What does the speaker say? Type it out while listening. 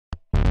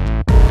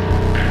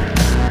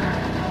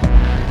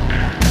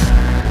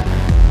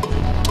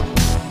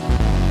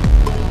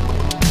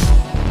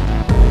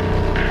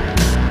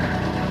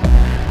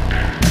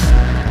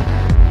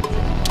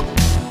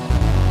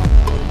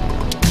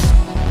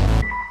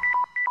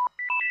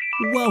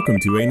Welcome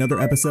to another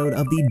episode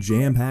of the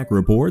Jampack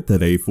Report,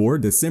 today for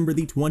December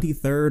the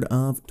 23rd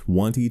of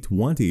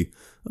 2020.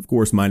 Of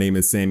course, my name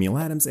is Samuel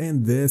Adams,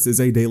 and this is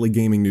a daily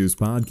gaming news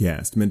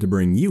podcast meant to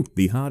bring you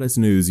the hottest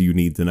news you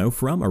need to know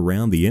from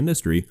around the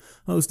industry.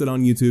 Hosted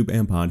on YouTube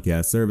and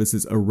podcast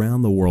services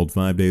around the world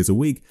 5 days a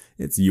week,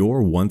 it's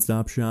your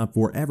one-stop shop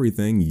for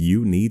everything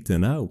you need to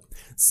know.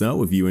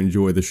 So if you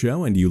enjoy the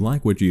show and you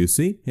like what you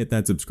see, hit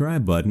that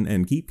subscribe button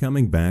and keep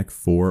coming back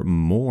for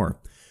more.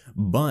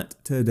 But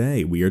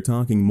today we are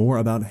talking more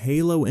about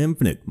Halo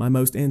Infinite, my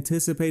most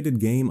anticipated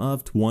game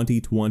of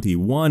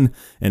 2021,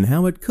 and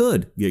how it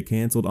could get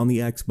cancelled on the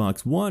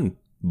Xbox One.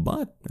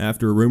 But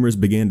after rumors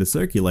began to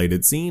circulate,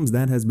 it seems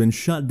that has been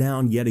shut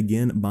down yet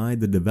again by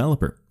the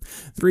developer.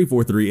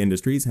 343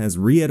 Industries has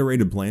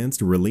reiterated plans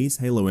to release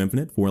Halo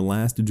Infinite for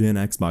last-gen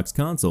Xbox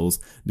consoles,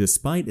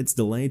 despite its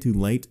delay to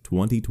late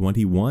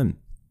 2021.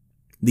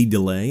 The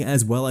delay,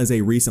 as well as a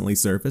recently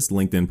surfaced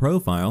LinkedIn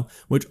profile,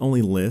 which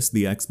only lists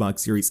the Xbox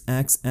Series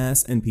X,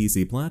 S, and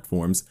PC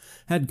platforms,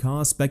 had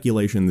caused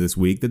speculation this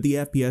week that the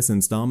FPS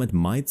installment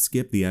might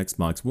skip the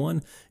Xbox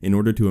One in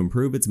order to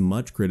improve its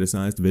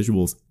much-criticized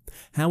visuals.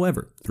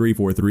 However,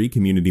 343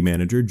 community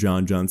manager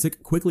John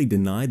Junsick quickly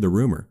denied the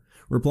rumor.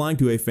 Replying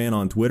to a fan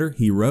on Twitter,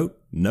 he wrote,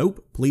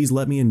 "Nope, please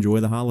let me enjoy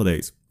the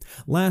holidays."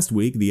 Last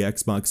week, the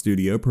Xbox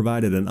studio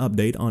provided an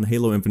update on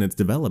Halo Infinite's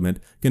development,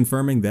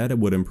 confirming that it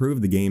would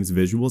improve the game's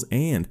visuals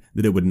and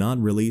that it would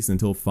not release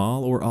until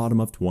fall or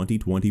autumn of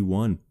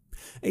 2021.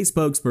 A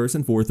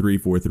spokesperson for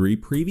 343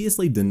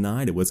 previously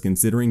denied it was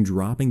considering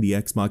dropping the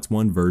Xbox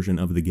One version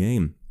of the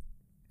game.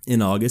 In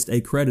August,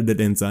 a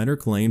credited insider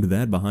claimed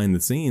that behind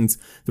the scenes,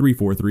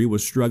 343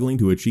 was struggling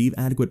to achieve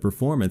adequate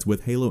performance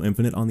with Halo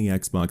Infinite on the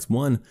Xbox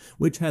One,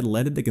 which had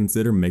led it to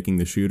consider making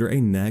the shooter a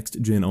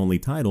next-gen only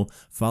title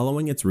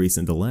following its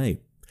recent delay.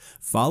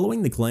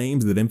 Following the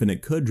claims that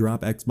Infinite could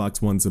drop Xbox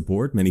One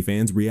support, many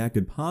fans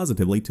reacted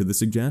positively to the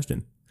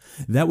suggestion.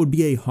 "That would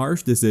be a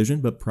harsh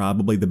decision, but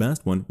probably the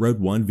best one,"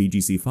 wrote one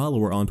VGC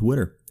follower on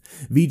Twitter.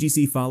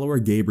 VGC follower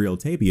Gabriel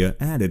Tapia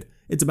added,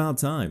 "It's about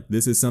time.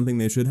 This is something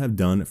they should have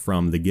done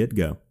from the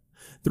get-go."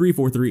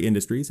 343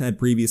 Industries had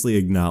previously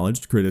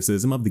acknowledged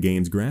criticism of the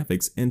game's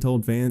graphics and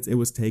told fans it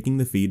was taking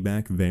the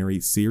feedback very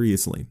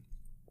seriously.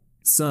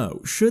 So,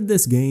 should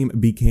this game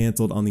be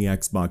cancelled on the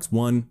Xbox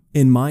One?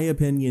 In my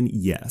opinion,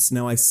 yes.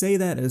 Now, I say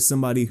that as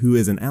somebody who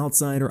is an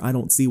outsider. I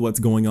don't see what's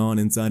going on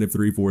inside of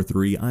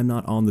 343. I'm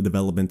not on the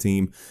development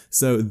team,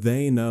 so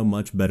they know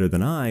much better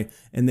than I,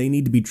 and they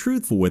need to be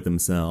truthful with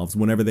themselves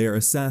whenever they are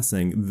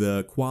assessing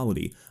the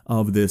quality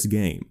of this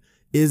game.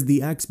 Is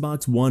the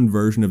Xbox One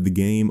version of the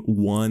game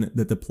one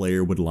that the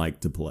player would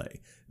like to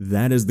play?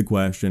 That is the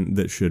question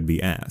that should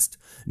be asked.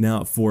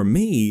 Now, for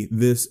me,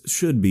 this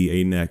should be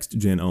a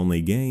next-gen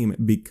only game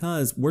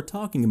because we're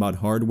talking about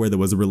hardware that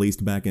was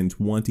released back in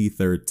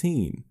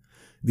 2013.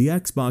 The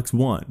Xbox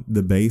One,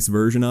 the base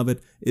version of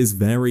it, is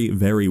very,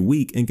 very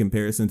weak in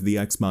comparison to the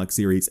Xbox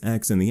Series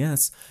X and the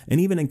S,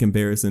 and even in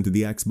comparison to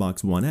the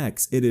Xbox One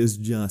X, it is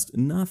just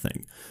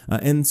nothing.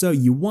 And so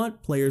you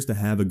want players to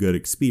have a good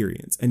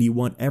experience, and you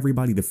want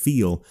everybody to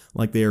feel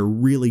like they are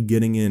really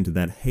getting into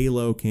that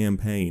Halo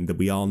campaign that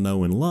we all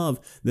know and love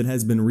that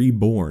has been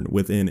reborn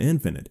within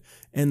Infinite.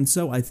 And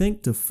so I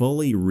think to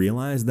fully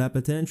realize that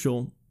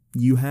potential,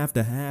 you have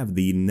to have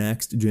the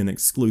next-gen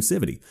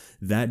exclusivity.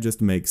 That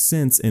just makes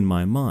sense in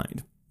my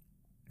mind.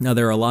 Now,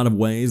 there are a lot of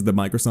ways that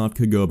Microsoft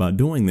could go about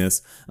doing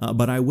this,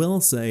 but I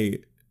will say,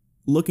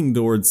 looking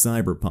towards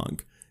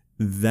Cyberpunk,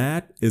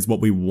 that is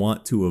what we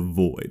want to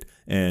avoid.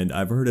 And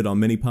I've heard it on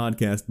many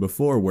podcasts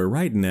before where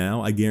right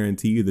now, I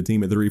guarantee you the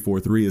team at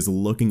 343 is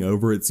looking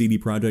over at CD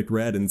Projekt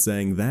Red and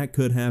saying that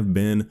could have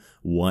been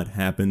what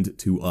happened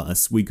to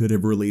us. We could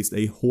have released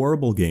a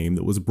horrible game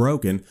that was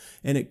broken,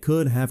 and it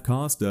could have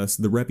cost us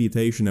the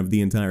reputation of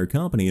the entire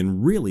company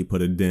and really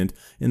put a dent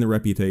in the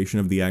reputation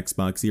of the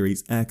Xbox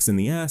Series X and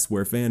the S,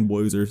 where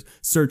fanboys are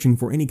searching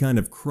for any kind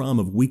of crumb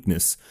of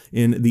weakness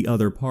in the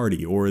other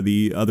party or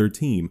the other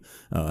team,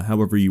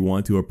 however you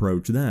want to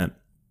approach that.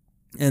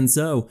 And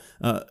so,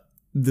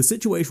 the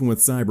situation with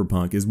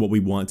Cyberpunk is what we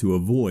want to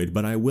avoid,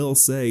 but I will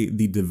say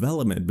the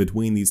development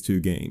between these two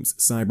games,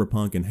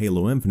 Cyberpunk and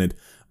Halo Infinite,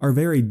 are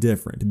very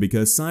different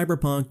because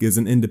Cyberpunk is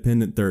an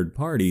independent third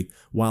party,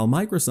 while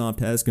Microsoft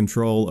has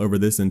control over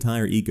this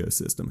entire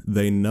ecosystem.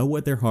 They know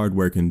what their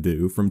hardware can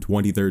do from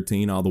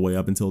 2013 all the way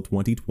up until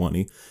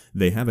 2020.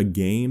 They have a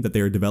game that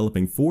they are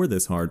developing for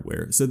this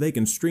hardware, so they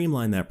can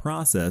streamline that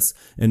process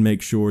and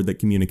make sure that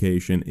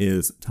communication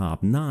is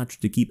top-notch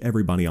to keep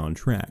everybody on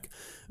track.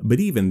 But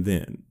even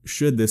then,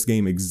 should this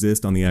game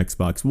exist on the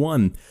Xbox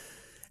One,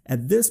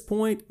 at this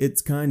point,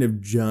 it's kind of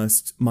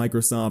just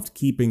Microsoft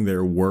keeping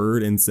their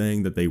word and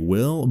saying that they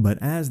will,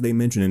 but as they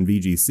mentioned in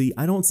VGC,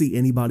 I don't see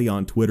anybody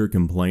on Twitter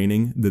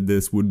complaining that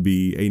this would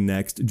be a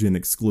next-gen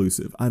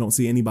exclusive. I don't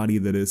see anybody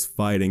that is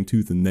fighting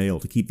tooth and nail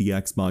to keep the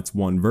Xbox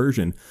One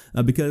version,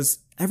 because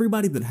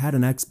everybody that had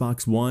an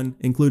Xbox One,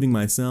 including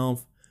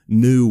myself,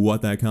 knew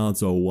what that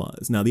console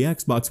was. Now, the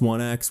Xbox One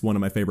X, one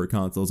of my favorite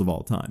consoles of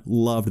all time.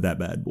 Loved that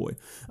bad boy.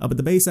 But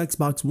the base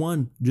Xbox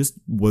One just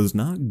was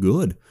not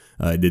good.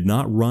 It did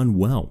not run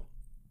well.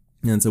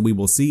 And so we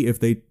will see if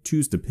they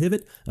choose to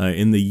pivot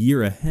in the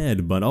year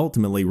ahead, but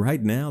ultimately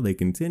right now they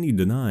continue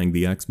denying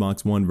the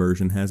Xbox One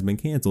version has been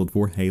canceled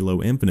for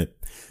Halo Infinite.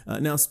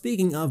 Now,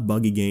 speaking of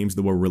buggy games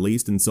that were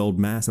released and sold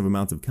massive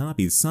amounts of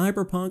copies,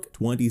 Cyberpunk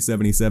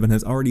 2077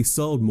 has already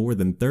sold more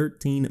than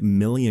 13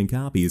 million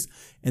copies,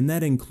 and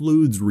that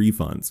includes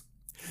refunds.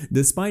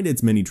 Despite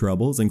its many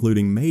troubles,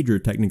 including major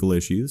technical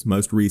issues,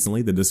 most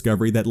recently the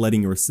discovery that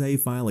letting your save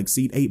file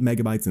exceed 8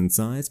 megabytes in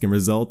size can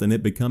result in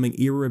it becoming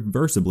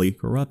irreversibly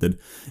corrupted,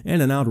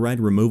 and an outright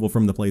removal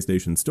from the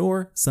PlayStation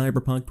Store,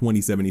 Cyberpunk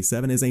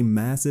 2077 is a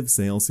massive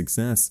sales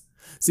success.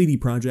 CD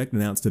Projekt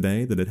announced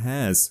today that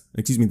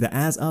that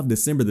as of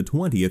December the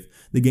 20th,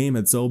 the game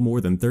had sold more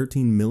than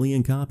 13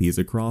 million copies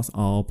across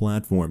all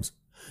platforms.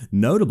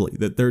 Notably,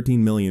 that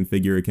 13 million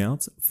figure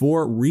accounts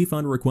for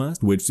refund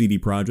requests, which CD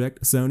Projekt,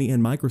 Sony,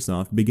 and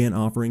Microsoft began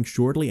offering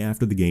shortly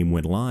after the game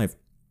went live.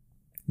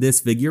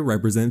 This figure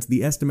represents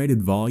the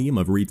estimated volume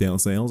of retail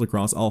sales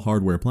across all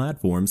hardware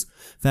platforms,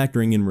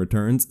 factoring in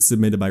returns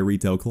submitted by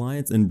retail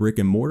clients in brick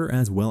and mortar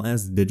as well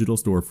as digital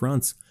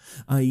storefronts,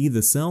 i.e.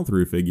 the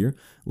sell-through figure,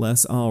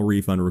 less all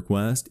refund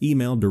requests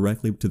emailed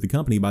directly to the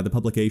company by the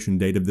publication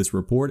date of this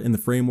report in the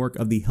framework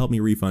of the Help Me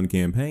Refund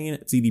campaign,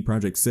 CD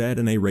Projekt said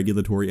in a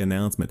regulatory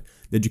announcement.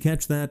 Did you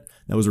catch that?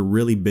 That was a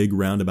really big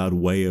roundabout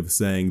way of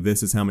saying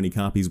this is how many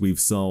copies we've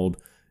sold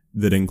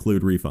that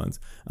include refunds.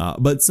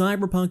 But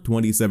Cyberpunk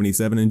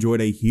 2077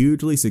 enjoyed a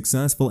hugely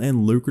successful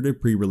and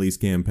lucrative pre-release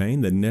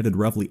campaign that netted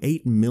roughly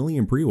 8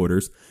 million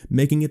pre-orders,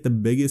 making it the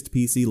biggest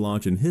PC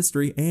launch in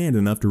history and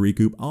enough to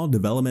recoup all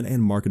development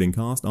and marketing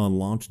costs on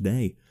launch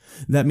day.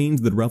 That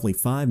means that roughly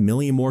 5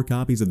 million more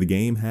copies of the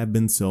game have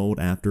been sold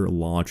after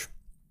launch.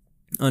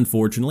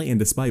 Unfortunately, and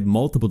despite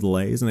multiple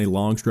delays and a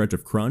long stretch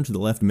of crunch that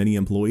left many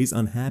employees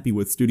unhappy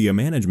with studio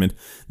management,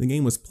 the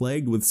game was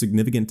plagued with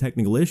significant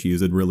technical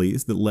issues at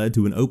release that led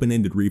to an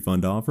open-ended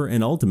refund offer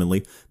and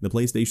ultimately the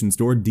PlayStation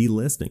Store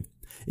delisting.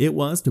 It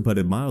was, to put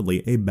it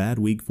mildly, a bad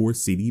week for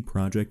CD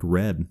Projekt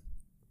Red.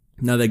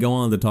 Now, they go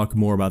on to talk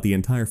more about the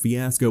entire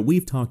fiasco.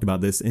 We've talked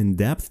about this in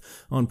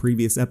depth on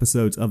previous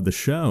episodes of the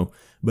show,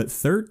 but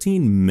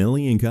 13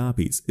 million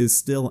copies is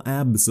still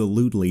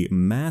absolutely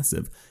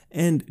massive.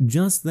 And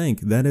just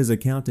think, that is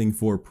accounting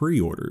for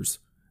pre-orders.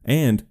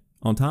 And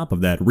on top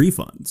of that,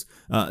 refunds.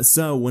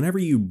 So whenever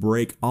you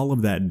break all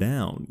of that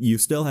down, you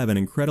still have an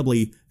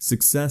incredibly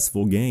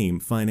successful game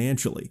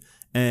financially.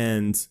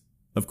 And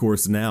of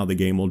course, now the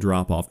game will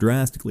drop off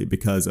drastically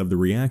because of the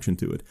reaction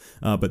to it.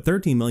 But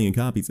 13 million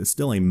copies is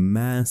still a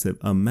massive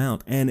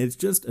amount, and it's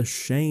just a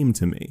shame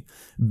to me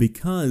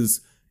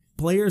because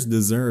players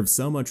deserve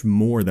so much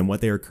more than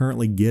what they are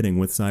currently getting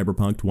with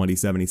Cyberpunk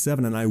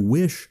 2077, and I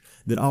wish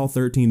that all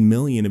 13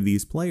 million of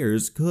these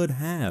players could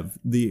have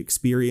the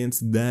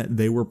experience that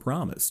they were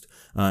promised.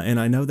 And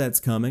I know that's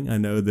coming. I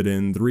know that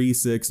in 3,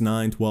 6,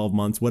 9, 12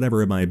 months,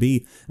 whatever it might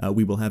be,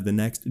 we will have the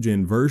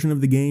next-gen version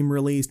of the game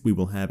released, we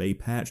will have a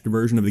patched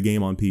version of the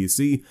game on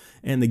PC,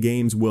 and the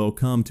games will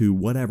come to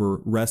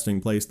whatever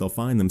resting place they'll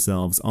find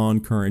themselves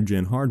on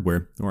current-gen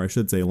hardware, or I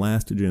should say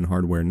last-gen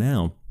hardware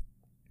now.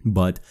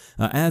 But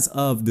as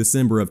of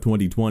December of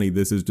 2020,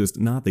 this is just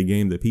not the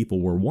game that people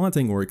were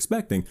wanting or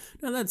expecting.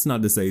 Now, that's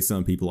not to say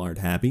some people aren't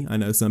happy. I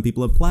know some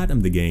people have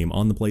platinumed the game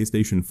on the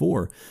PlayStation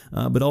 4,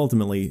 but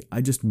ultimately, I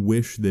just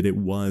wish that it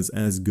was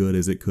as good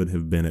as it could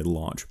have been at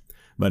launch.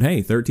 But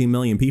hey, 13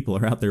 million people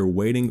are out there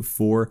waiting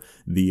for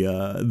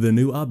the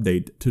new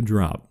update to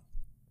drop.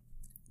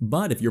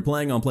 But if you're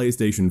playing on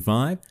PlayStation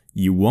 5,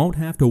 you won't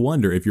have to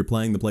wonder if you're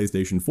playing the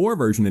PlayStation 4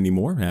 version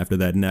anymore after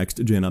that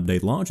next-gen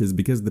update launches,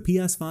 because the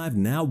PS5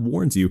 now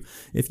warns you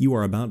if you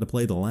are about to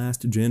play the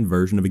last-gen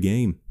version of a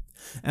game.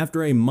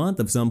 After a month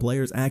of some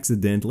players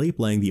accidentally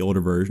playing the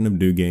older version of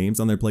new games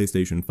on their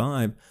PlayStation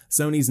 5,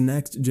 Sony's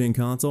next-gen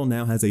console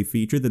now has a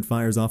feature that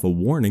fires off a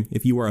warning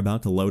if you are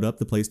about to load up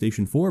the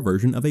PlayStation 4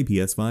 version of a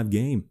PS5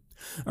 game.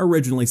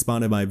 Originally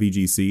spotted by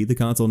VGC, the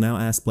console now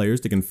asks players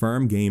to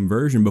confirm game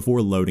version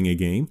before loading a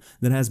game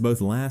that has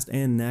both last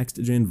and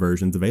next-gen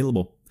versions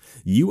available.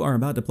 You are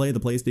about to play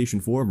the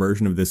PlayStation 4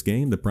 version of this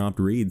game, the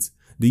prompt reads,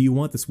 "Do you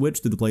want to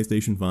switch to the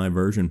PlayStation 5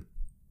 version?"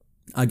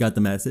 I got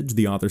the message,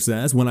 the author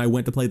says, when I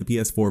went to play the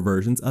PS4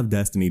 versions of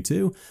Destiny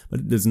 2,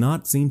 but it does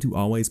not seem to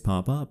always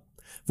pop up.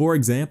 For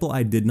example,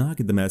 I did not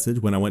get the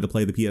message when I went to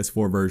play the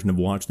PS4 version of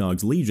Watch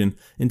Dogs Legion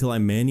until I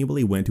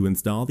manually went to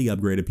install the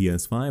upgraded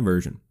PS5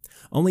 version.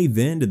 Only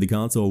then did the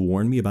console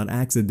warn me about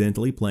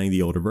accidentally playing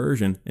the older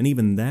version, and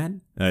even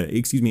then,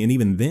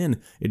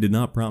 it did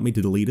not prompt me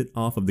to delete it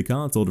off of the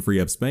console to free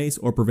up space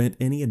or prevent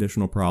any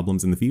additional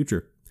problems in the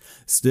future.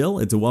 Still,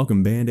 it's a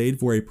welcome band-aid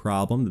for a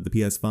problem that the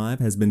PS5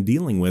 has been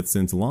dealing with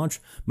since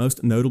launch,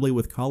 most notably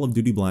with Call of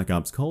Duty Black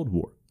Ops Cold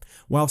War.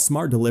 While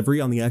smart delivery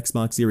on the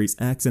Xbox Series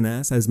X and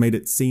S has made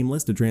it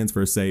seamless to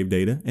transfer save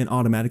data and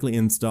automatically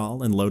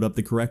install and load up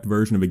the correct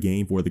version of a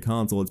game for the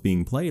console it's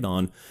being played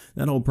on,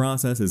 that whole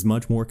process is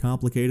much more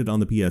complicated on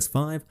the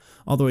PS5,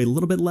 although a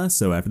little bit less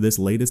so after this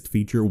latest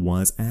feature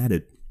was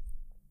added.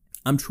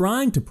 I'm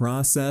trying to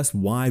process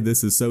why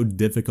this is so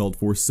difficult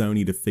for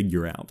Sony to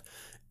figure out.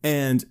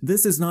 And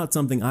this is not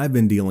something I've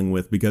been dealing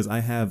with because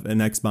I have an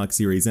Xbox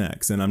Series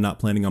X and I'm not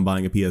planning on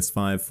buying a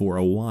PS5 for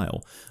a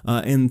while.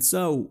 And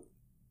so,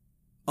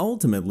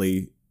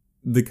 ultimately,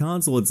 the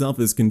console itself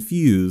is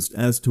confused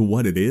as to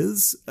what it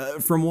is,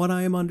 from what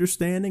I am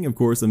understanding. Of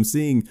course, I'm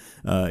seeing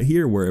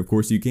here where, of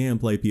course, you can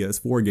play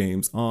PS4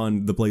 games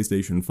on the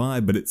PlayStation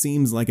 5, but it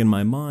seems like in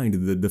my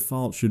mind the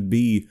default should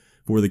be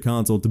for the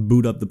console to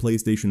boot up the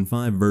PlayStation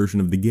 5 version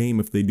of the game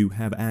if they do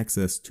have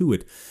access to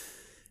it.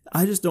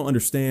 I just don't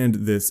understand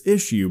this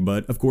issue,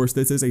 but of course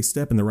this is a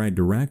step in the right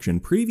direction.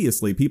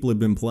 Previously, people had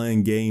been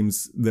playing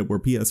games that were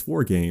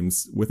PS4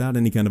 games without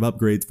any kind of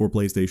upgrades for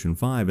PlayStation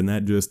 5, and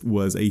that just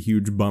was a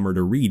huge bummer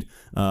to read.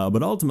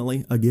 But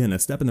ultimately, again, a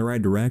step in the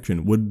right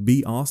direction. Would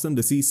be awesome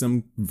to see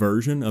some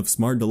version of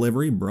smart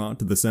delivery brought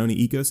to the Sony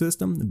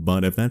ecosystem,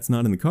 but if that's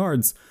not in the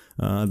cards,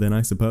 then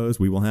I suppose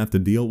we will have to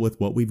deal with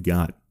what we've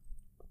got.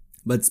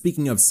 But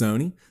speaking of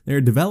Sony,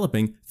 they're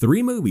developing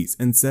 3 movies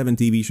and 7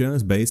 TV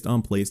shows based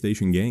on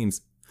PlayStation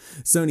games.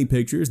 Sony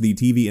Pictures, the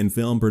TV and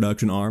film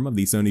production arm of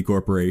the Sony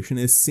Corporation,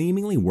 is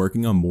seemingly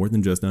working on more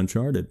than just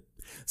Uncharted.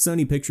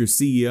 Sony Pictures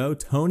CEO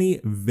Tony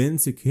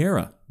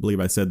Vinciquerra, I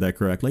believe I said that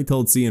correctly,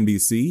 told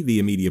CNBC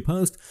via Media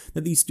Post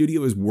that the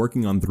studio is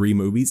working on 3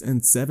 movies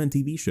and 7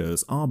 TV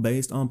shows, all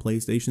based on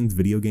PlayStation's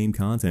video game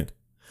content.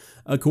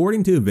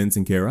 According to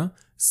Vinciquerra,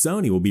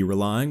 Sony will be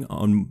relying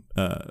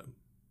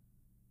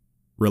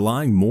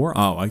more.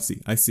 Oh, I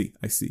see. I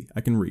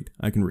can read.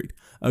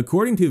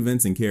 According to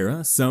Vinciquerra,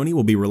 Sony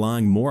will be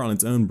relying more on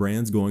its own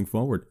brands going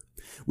forward.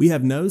 We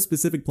have no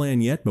specific plan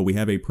yet, but we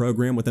have a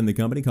program within the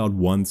company called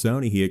One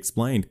Sony, he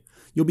explained.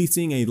 You'll be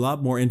seeing a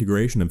lot more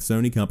integration of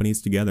Sony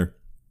companies together.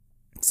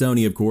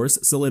 Sony, of course,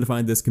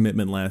 solidified this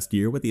commitment last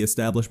year with the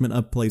establishment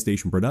of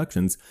PlayStation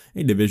Productions,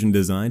 a division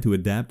designed to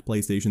adapt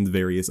PlayStation's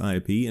various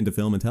IP into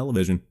film and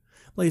television.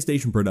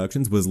 PlayStation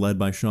Productions was led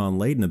by Sean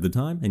Layden at the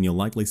time, and you'll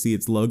likely see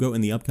its logo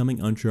in the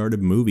upcoming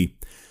Uncharted movie.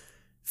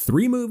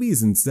 3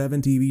 movies and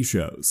 7 TV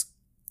shows.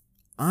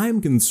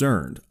 I'm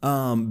concerned,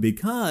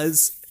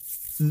 because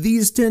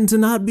these tend to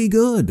not be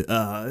good.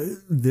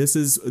 This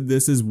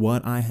is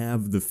what I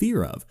have the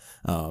fear of,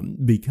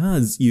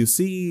 because you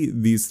see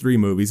these 3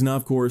 movies. Now,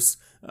 of course,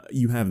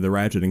 you have the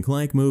Ratchet and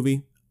Clank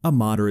movie, a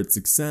moderate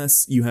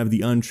success. You have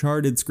the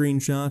Uncharted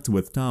screenshots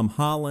with Tom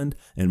Holland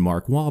and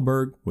Mark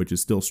Wahlberg, which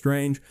is still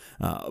strange,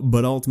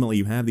 but ultimately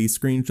you have these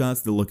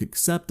screenshots that look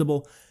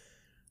acceptable.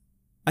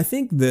 I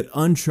think that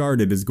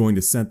Uncharted is going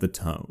to set the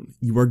tone.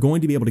 You are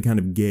going to be able to kind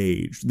of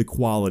gauge the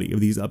quality of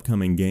these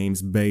upcoming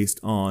games based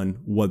on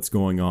what's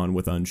going on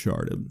with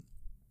Uncharted.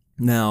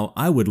 Now,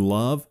 I would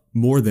love,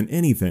 more than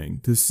anything,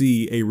 to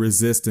see a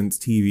Resistance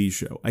TV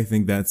show. I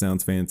think that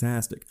sounds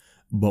fantastic.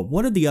 But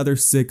what are the other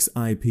 6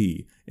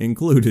 IP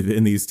included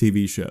in these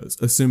TV shows,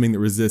 assuming that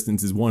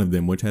Resistance is one of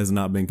them, which has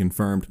not been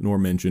confirmed nor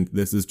mentioned?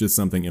 This is just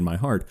something in my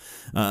heart.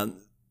 I'm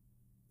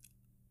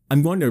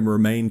going to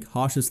remain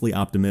cautiously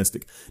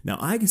optimistic. Now,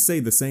 I can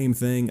say the same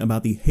thing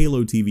about the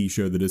Halo TV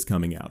show that is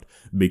coming out,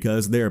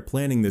 because they're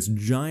planning this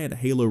giant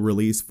Halo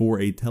release for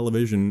a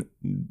television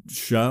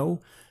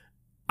show.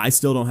 I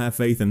still don't have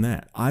faith in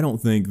that. I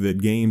don't think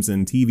that games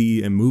and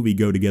TV and movie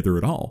go together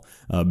at all,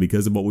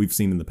 because of what we've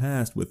seen in the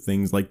past with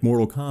things like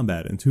Mortal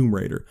Kombat and Tomb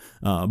Raider.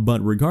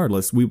 But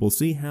regardless, we will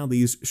see how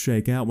these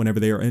shake out whenever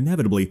they are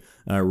inevitably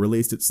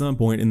released at some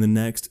point in the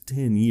next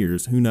 10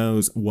 years. Who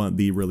knows what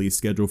the release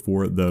schedule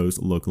for those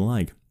look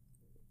like.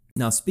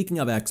 Now, speaking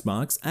of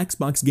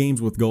Xbox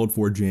games with gold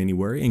for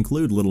January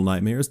include Little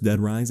Nightmares, Dead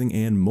Rising,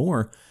 and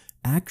more.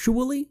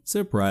 Actually,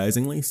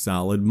 surprisingly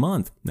solid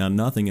month. Now,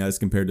 nothing as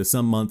compared to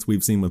some months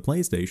we've seen with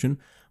PlayStation,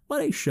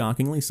 but a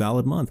shockingly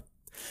solid month.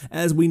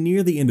 As we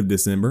near the end of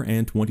December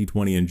and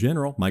 2020 in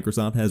general,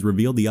 Microsoft has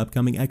revealed the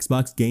upcoming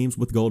Xbox games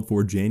with gold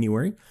for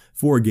January.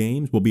 4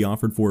 games will be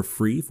offered for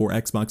free for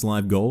Xbox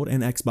Live Gold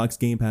and Xbox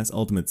Game Pass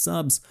Ultimate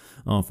subs.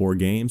 All 4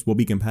 games will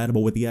be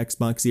compatible with the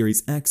Xbox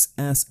Series X,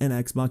 S, and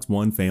Xbox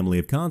One family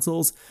of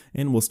consoles,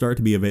 and will start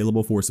to be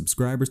available for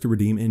subscribers to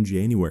redeem in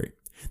January.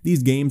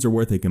 These games are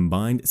worth a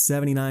combined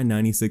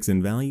 $79.96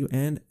 in value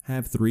and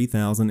have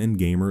 3,000 in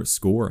gamer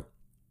score.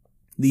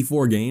 The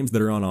 4 games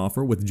that are on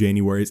offer with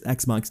January's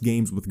Xbox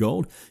Games with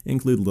Gold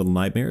include Little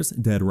Nightmares,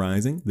 Dead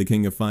Rising, The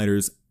King of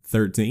Fighters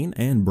 13,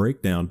 and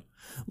Breakdown.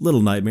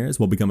 Little Nightmares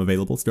will become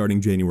available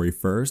starting January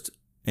 1st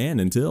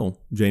and until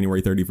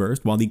January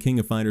 31st, while The King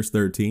of Fighters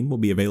 13 will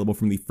be available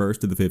from the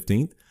 1st to the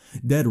 15th.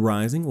 Dead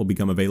Rising will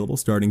become available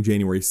starting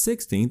January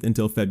 16th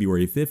until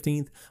February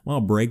 15th, while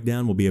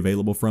Breakdown will be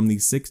available from the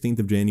 16th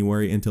of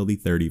January until the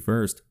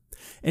 31st.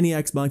 Any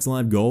Xbox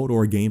Live Gold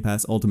or Game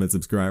Pass Ultimate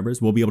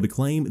subscribers will be able to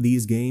claim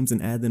these games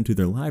and add them to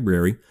their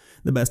library.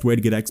 The best way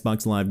to get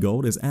Xbox Live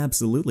Gold is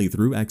absolutely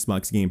through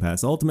Xbox Game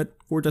Pass Ultimate.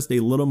 For just a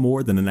little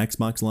more than an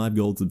Xbox Live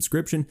Gold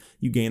subscription,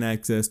 you gain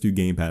access to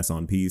Game Pass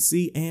on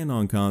PC and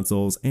on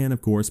consoles, and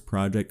of course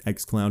Project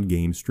xCloud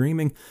game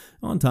streaming,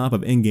 on top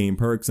of in-game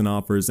perks and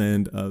offers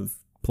and a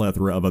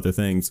plethora of other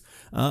things.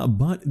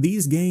 But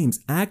these games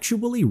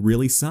actually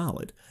really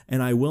solid,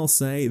 and I will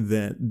say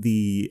that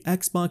the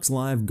Xbox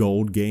Live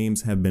Gold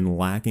games have been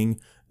lacking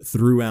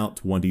throughout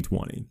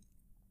 2020.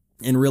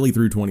 And really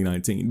through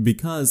 2019,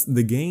 because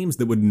the games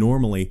that would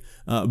normally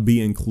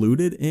be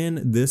included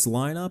in this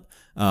lineup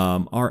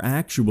are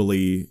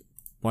actually,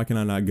 why can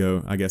I not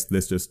go? I guess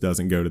this just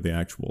doesn't go to the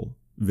actual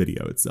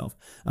video itself.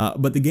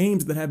 But the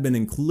games that have been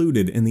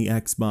included in the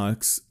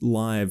Xbox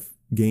Live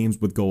Games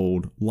with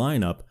Gold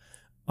lineup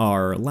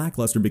are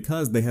lackluster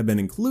because they have been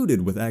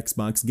included with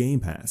Xbox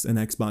Game Pass and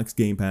Xbox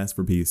Game Pass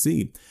for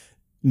PC.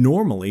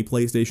 Normally,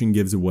 PlayStation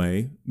gives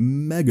away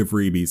mega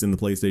freebies in the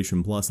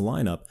PlayStation Plus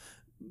lineup,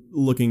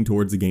 looking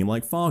towards a game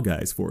like Fall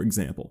Guys, for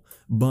example.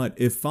 But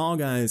if Fall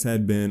Guys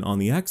had been on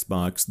the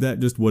Xbox, that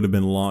just would have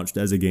been launched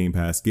as a Game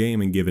Pass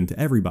game and given to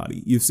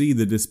everybody. You see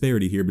the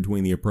disparity here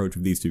between the approach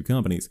of these two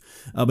companies.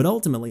 But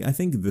ultimately, I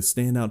think the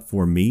standout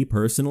for me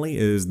personally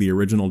is the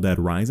original Dead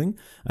Rising.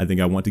 I think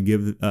I want to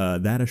give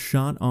that a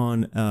shot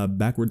on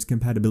backwards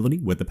compatibility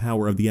with the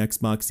power of the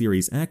Xbox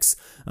Series X.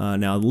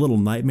 Now, Little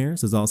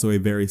Nightmares is also a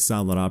very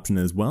solid option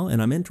as well,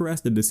 and I'm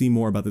interested to see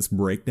more about this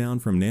breakdown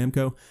from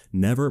Namco.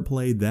 Never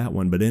played that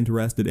one, but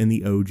interested in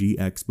the OG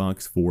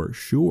Xbox for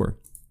sure.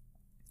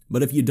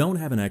 But if you don't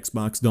have an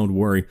Xbox, don't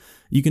worry.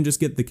 You can just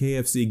get the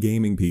KFC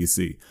gaming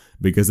PC,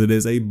 because it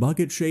is a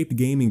bucket-shaped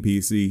gaming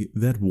PC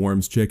that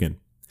warms chicken.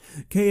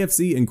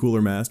 KFC and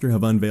Cooler Master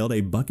have unveiled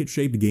a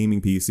bucket-shaped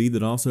gaming PC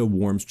that also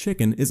warms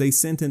chicken is a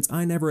sentence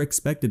I never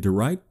expected to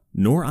write,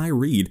 nor I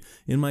read,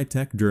 in my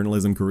tech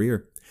journalism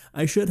career.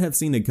 I should have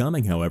seen it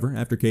coming, however,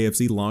 after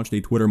KFC launched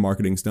a Twitter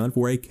marketing stunt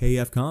for a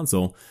KF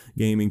console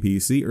gaming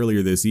PC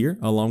earlier this year,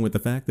 along with the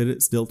fact that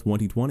it's still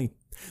 2020.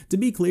 To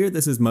be clear,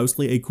 this is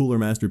mostly a Cooler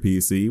Master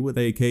PC with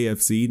a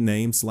KFC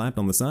name slapped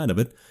on the side of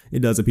it.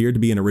 It does appear to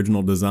be an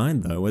original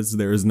design, though, as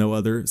there is no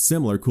other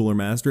similar Cooler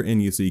Master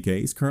NUC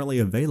case currently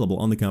available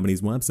on the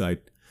company's website.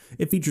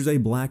 It features a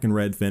black and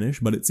red finish,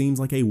 but it seems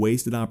like a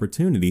wasted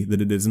opportunity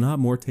that it is not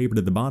more tapered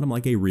at the bottom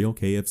like a real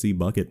KFC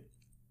bucket.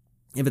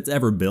 If it's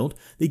ever built,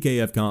 the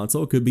KF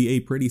console could be a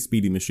pretty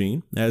speedy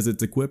machine, as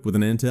it's equipped with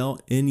an Intel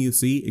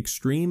NUC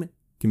Extreme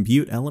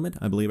Compute Element.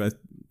 I believe I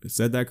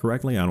said that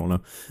correctly, I don't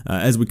know,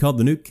 as we call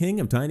the new king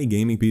of tiny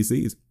gaming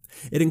PCs.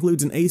 It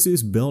includes an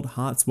Asus-built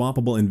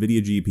hot-swappable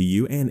NVIDIA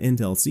GPU and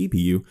Intel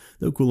CPU,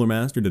 though Cooler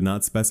Master did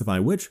not specify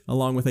which,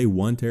 along with a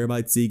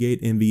 1TB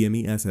Seagate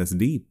NVMe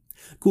SSD.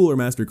 Cooler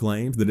Master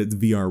claims that it's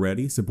VR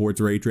ready,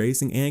 supports ray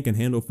tracing, and can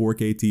handle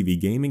 4K TV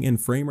gaming and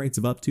frame rates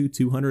of up to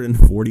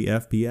 240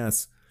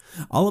 FPS.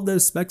 All of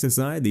those specs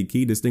aside, the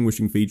key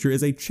distinguishing feature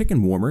is a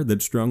chicken warmer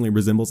that strongly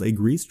resembles a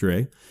grease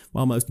tray.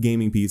 While most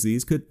gaming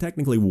PCs could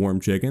technically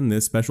warm chicken,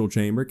 this special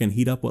chamber can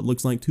heat up what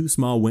looks like two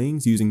small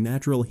wings using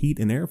natural heat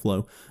and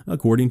airflow,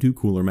 according to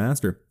Cooler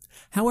Master.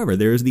 However,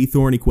 there is the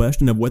thorny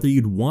question of whether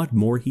you'd want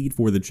more heat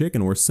for the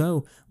chicken or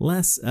so,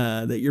 less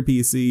that your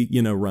PC,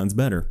 runs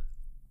better.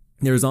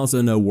 There is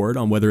also no word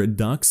on whether it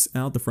ducks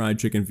out the fried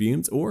chicken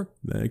fumes or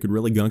that it could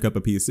really gunk up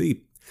a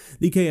PC.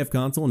 The KF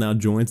console now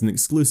joins an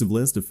exclusive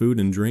list of food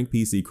and drink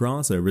PC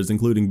crossovers,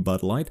 including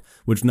Bud Light,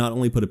 which not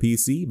only put a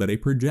PC but a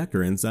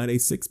projector inside a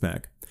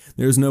six-pack.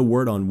 There is no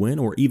word on when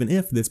or even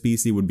if this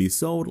PC would be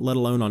sold, let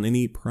alone on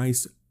any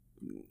price.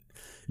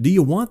 Do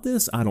you want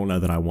this? I don't know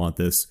that I want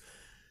this.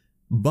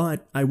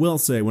 But I will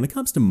say, when it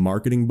comes to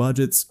marketing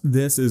budgets,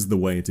 this is the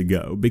way to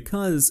go,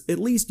 because at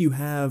least you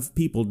have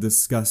people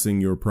discussing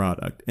your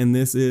product, and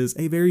this is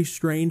a very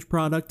strange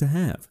product to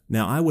have.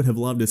 Now, I would have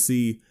loved to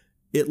see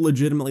it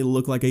legitimately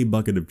look like a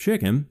bucket of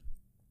chicken,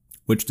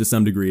 which to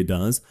some degree it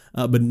does,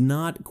 but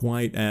not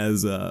quite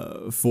as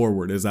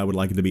forward as I would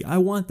like it to be. I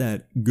want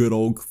that good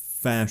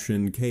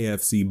old-fashioned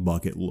KFC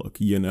bucket look,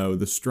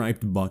 the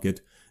striped bucket,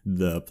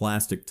 the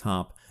plastic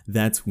top.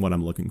 That's what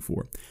I'm looking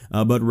for.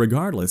 But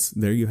regardless,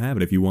 there you have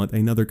it. If you want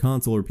another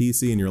console or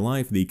PC in your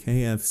life, the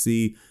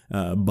KFC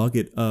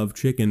bucket of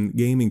chicken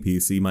gaming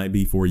PC might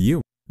be for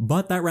you.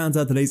 But that rounds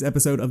out today's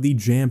episode of the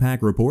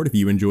Jampack Report. If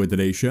you enjoyed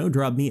today's show,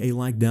 drop me a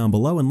like down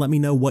below and let me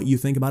know what you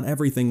think about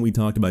everything we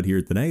talked about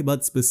here today.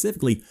 But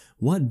specifically,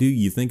 what do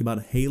you think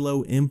about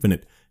Halo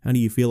Infinite? How do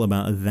you feel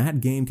about that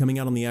game coming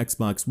out on the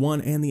Xbox One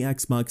and the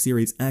Xbox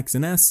Series X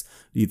and S?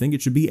 Do you think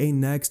it should be a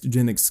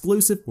next-gen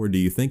exclusive, or do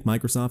you think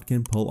Microsoft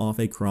can pull off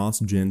a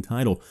cross-gen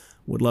title?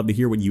 Would love to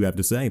hear what you have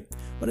to say.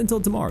 But until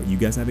tomorrow, you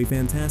guys have a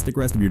fantastic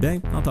rest of your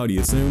day. I'll talk to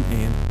you soon,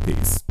 and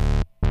peace.